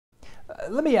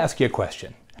Let me ask you a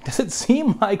question. Does it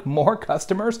seem like more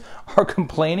customers are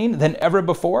complaining than ever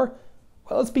before?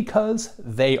 Well, it's because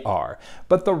they are.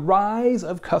 But the rise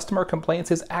of customer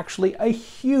complaints is actually a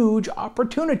huge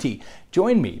opportunity.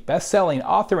 Join me, best-selling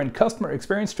author and customer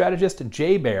experience strategist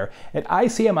Jay Baer at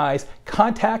ICMI's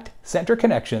Contact Center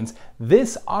Connections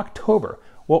this October.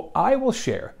 Well, I will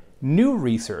share new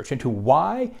research into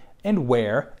why and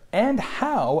where and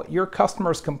how your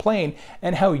customers complain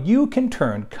and how you can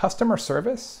turn customer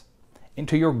service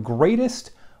into your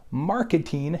greatest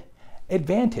marketing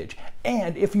advantage.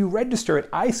 And if you register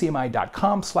at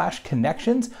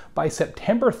icmi.com/connections by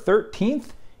September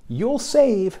 13th, you'll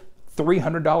save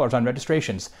 $300 on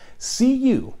registrations. See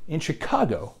you in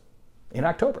Chicago in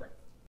October.